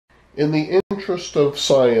In the interest of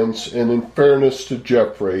science and in fairness to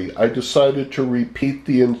Jeffrey, I decided to repeat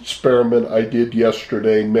the experiment I did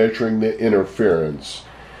yesterday measuring the interference.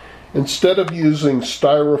 Instead of using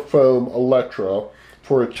Styrofoam Electra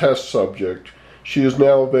for a test subject, she is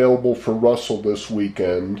now available for Russell this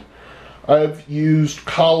weekend, I've used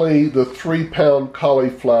the 3-pound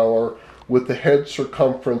cauliflower with the head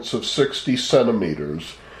circumference of 60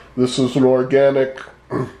 centimeters. This is an organic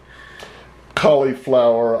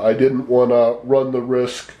cauliflower. I didn't want to run the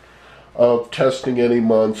risk of testing any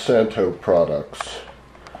Monsanto products.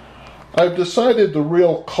 I've decided the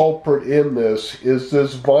real culprit in this is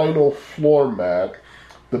this vinyl floor mat,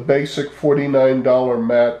 the basic $49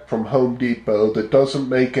 mat from Home Depot that doesn't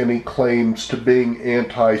make any claims to being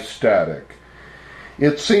anti-static.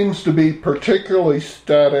 It seems to be particularly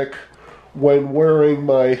static when wearing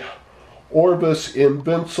my Orvis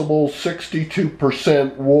Invincible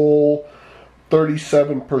 62% wool,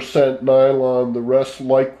 37% nylon, the rest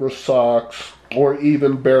Lycra socks, or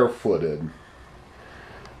even barefooted.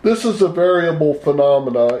 This is a variable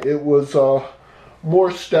phenomena. It was more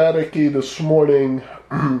staticky this morning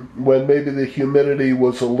when maybe the humidity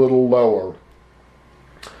was a little lower.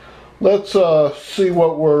 Let's see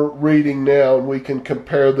what we're reading now, and we can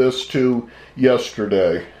compare this to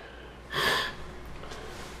yesterday.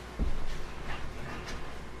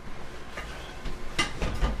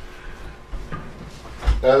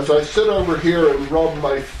 As I sit over here and rub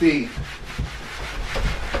my feet,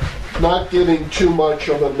 not getting too much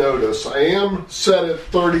of a notice. I am set at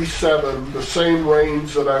 37, the same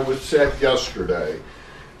range that I was set yesterday.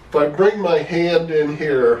 If I bring my hand in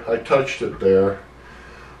here, I touched it there,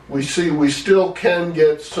 we see we still can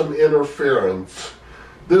get some interference.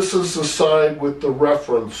 This is the side with the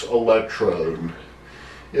reference electrode.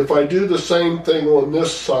 If I do the same thing on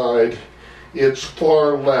this side, it's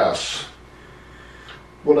far less.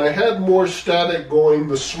 When I had more static going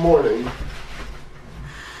this morning,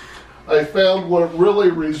 I found what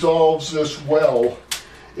really resolves this well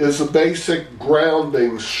is a basic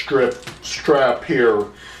grounding strap here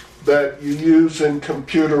that you use in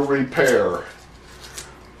computer repair.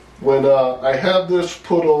 When I have this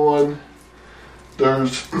put on,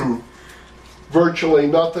 there's virtually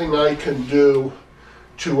nothing I can do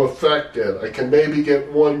to affect it. I can maybe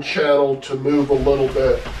get one channel to move a little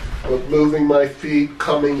bit, but moving my feet,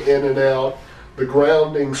 coming in and out, the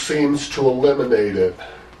grounding seems to eliminate it.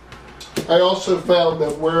 I also found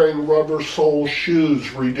that wearing rubber sole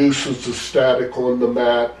shoes reduces the static on the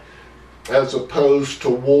mat as opposed to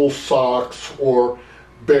wool socks or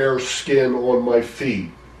bare skin on my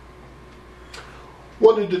feet.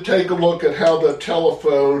 Wanted to take a look at how the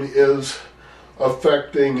telephone is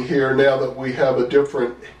affecting here now that we have a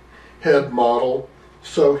different head model.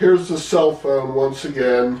 So here's the cell phone once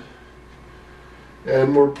again,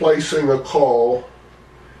 and we're placing a call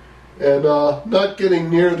and not getting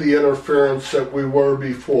near the interference that we were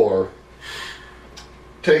before.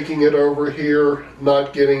 Taking it over here,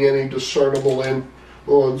 not getting any discernible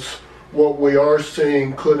influence. What we are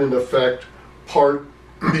seeing could in effect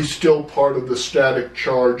be still part of the static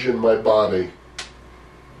charge in my body.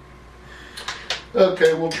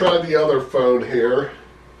 Okay, we'll try the other phone here.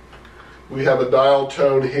 We have a dial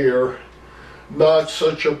tone here. Not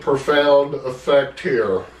such a profound effect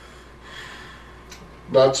here.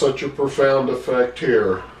 Not such a profound effect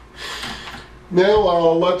here. Now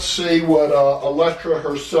let's see what Electra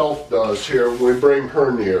herself does here when we bring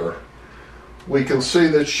her near. We can see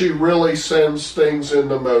that she really sends things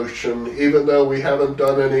into motion, even though we haven't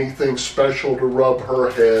done anything special to rub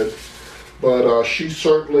her head, but she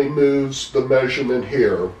certainly moves the measurement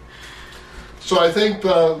here. So I think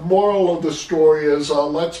the moral of the story is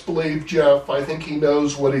let's believe Jeff. I think he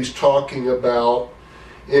knows what he's talking about.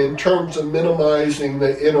 In terms of minimizing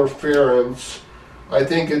the interference, I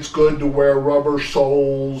think it's good to wear rubber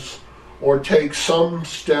soles or take some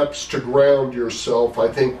steps to ground yourself. I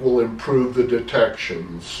think will improve the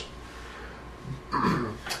detections.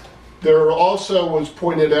 There also was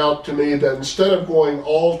pointed out to me that instead of going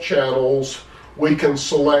all channels, we can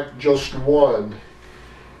select just one.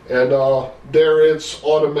 And there it's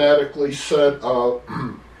automatically set a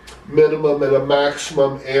minimum and a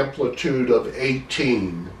maximum amplitude of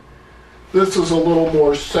 18. This is a little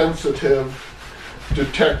more sensitive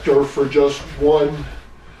detector for just one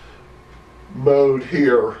mode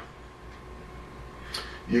here.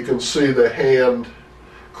 You can see the hand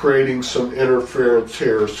creating some interference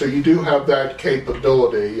here. So you do have that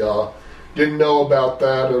capability. Didn't know about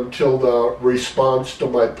that until the response to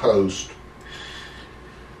my post.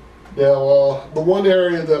 Now, the one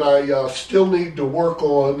area that I still need to work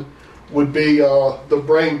on would be the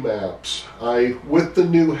brain maps. With the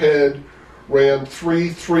new head, ran 3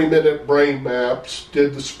 3-minute brain maps,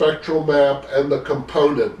 did the spectral map and the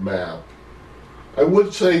component map. I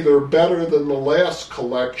would say they're better than the last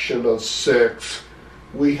collection of 6.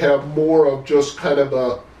 We have more of just kind of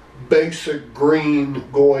a basic green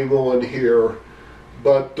going on here,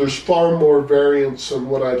 but there's far more variance than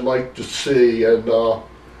what I'd like to see, and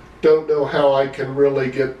don't know how I can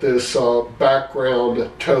really get this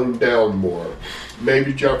background toned down more.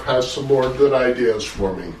 Maybe Jeff has some more good ideas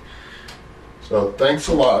for me. So thanks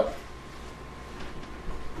a lot.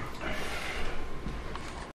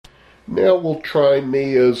 Now we'll try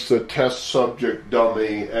me as the test subject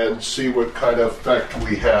dummy and see what kind of effect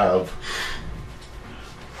we have.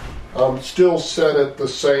 I'm still set at the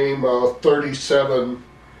same 37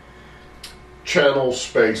 channel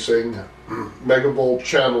spacing, megavolt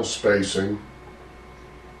channel spacing.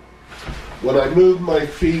 When I move my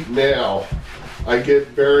feet now, I get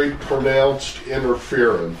very pronounced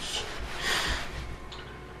interference.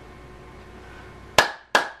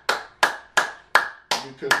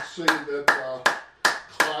 You can see that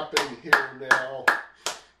clapping here now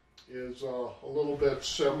is a little bit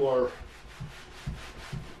similar.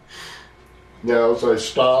 Now as I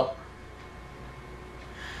stop,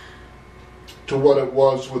 to what it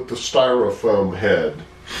was with the Styrofoam head.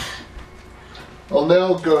 I'll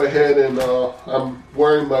now go ahead and I'm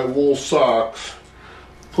wearing my wool socks,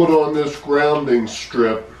 put on this grounding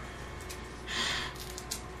strip,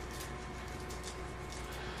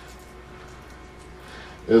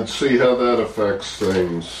 and see how that affects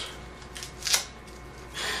things.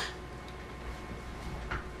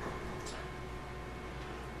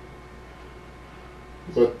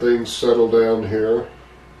 Let things settle down here.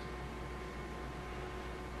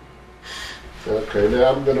 Okay,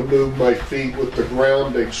 now I'm going to move my feet with the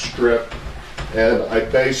grounding strip, and I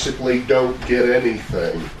basically don't get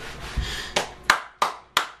anything.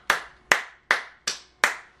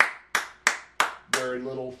 Very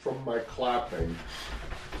little from my clapping,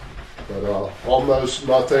 but almost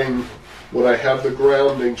nothing when I have the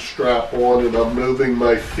grounding strap on and I'm moving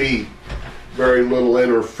my feet. Very little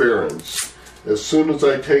interference. As soon as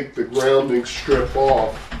I take the grounding strip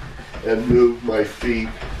off and move my feet,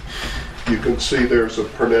 you can see there's a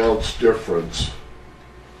pronounced difference.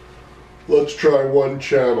 Let's try one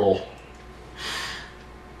channel.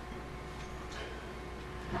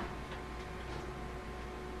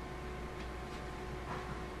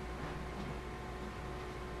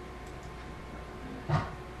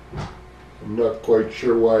 I'm not quite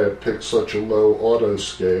sure why I picked such a low auto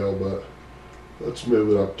scale, but let's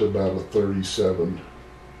move it up to about a 37.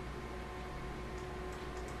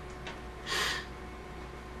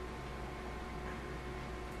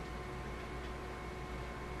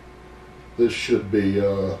 This should be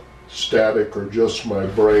static or just my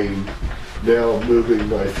brain. Now I'm moving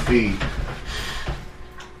my feet.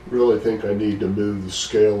 Really think I need to move the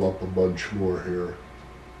scale up a bunch more here.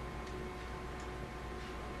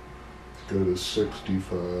 Let's go to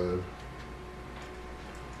 65.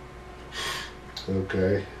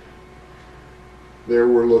 Okay. There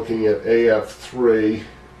we're looking at AF3.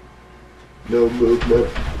 No movement.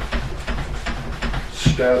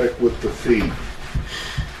 Static with the feet.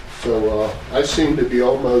 So I seem to be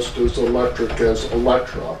almost as electric as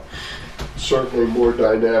Electra. Certainly more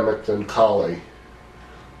dynamic than Collie.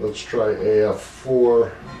 Let's try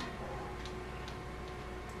AF4.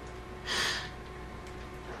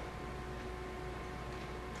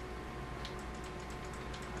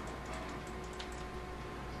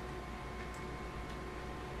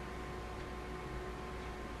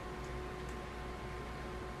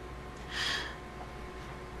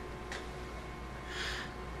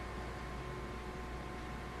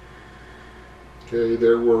 Okay,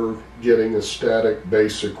 there we're getting a static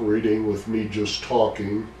basic reading with me just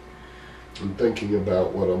talking and thinking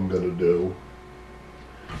about what I'm going to do.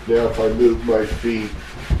 Now if I move my feet,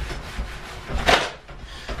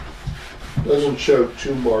 it doesn't show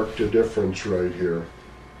too marked a difference right here.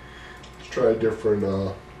 Let's try a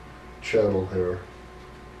different channel here.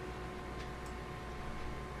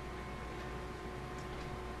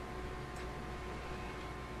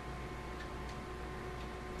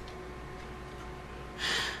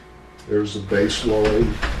 There's the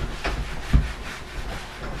baseline.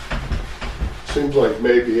 Seems like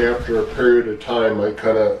maybe after a period of time I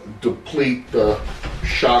kind of deplete the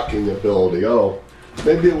shocking ability. Oh,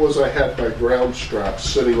 maybe it was I had my ground strap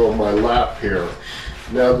sitting on my lap here.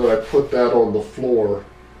 Now that I put that on the floor,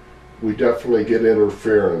 we definitely get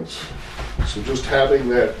interference. So just having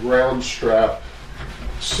that ground strap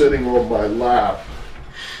sitting on my lap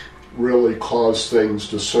really cause things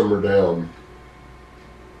to simmer down.